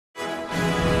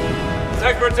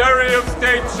Secretary of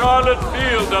State Charlotte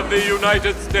Field of the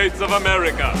United States of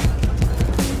America.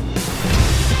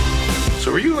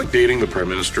 So were you, like, dating the Prime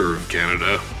Minister of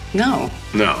Canada? No.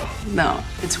 No. No,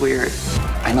 it's weird.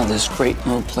 I know this great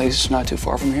little place not too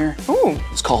far from here. Ooh.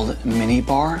 It's called Mini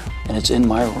Bar, and it's in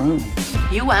my room.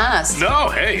 You asked. No,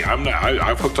 hey, I'm not.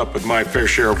 I've hooked up with my fair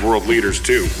share of world leaders,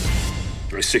 too.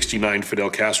 I 69 Fidel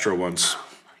Castro once.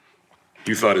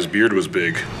 You thought his beard was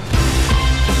big.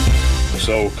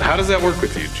 So, how does that work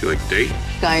with you? Do you, like, date?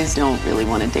 Guys don't really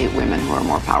want to date women who are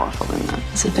more powerful than them.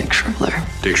 It's a Dick Shriveler.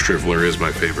 Dick Shriveler is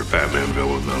my favorite Batman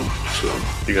villain, though. So,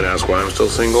 you gonna ask why I'm still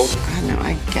single? I know,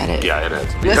 I get it. Yeah, it has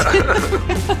to be.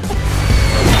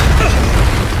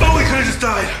 Oh, we could've just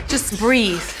died. Just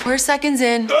breathe. 4 seconds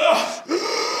in. 4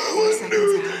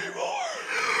 seconds out.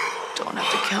 Don't have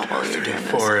to count while you're doing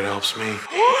this. 4, it helps me. 1,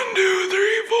 2,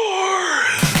 3, 4.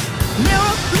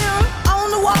 Mirror, mirror on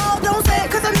the wall, don't say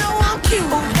it 'cause I know I'm cute.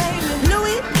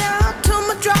 Louis down to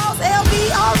my drawers,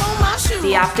 LV all on my shoes.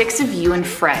 The optics of you and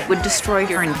Fred would destroy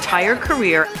your entire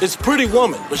career. It's Pretty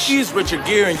Woman, but she's Richard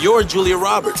Gere and you're Julia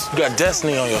Roberts. You got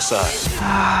destiny on your side.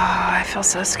 I feel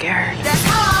so scared. That's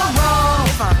how I roll.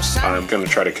 I'm gonna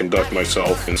try to conduct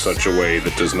myself in such a way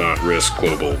that does not risk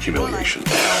global humiliation.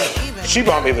 She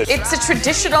bought me this. It's a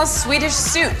traditional Swedish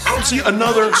suit. I don't see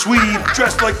another Swede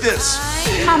dressed like this.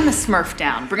 Calm the Smurf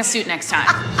down. Bring a suit next time.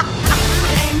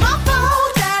 Ain't my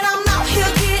fault that I'm out here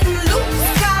getting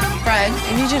loose. Got 'em Fred,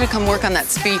 I need you to come work on that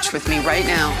speech with me right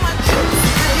now.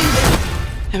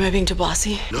 Am I being too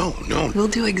bossy? No, no. We'll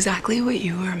do exactly what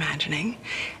you were imagining,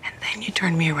 and then you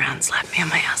turn me around, slap me on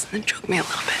my ass, and then choke me a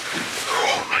little bit.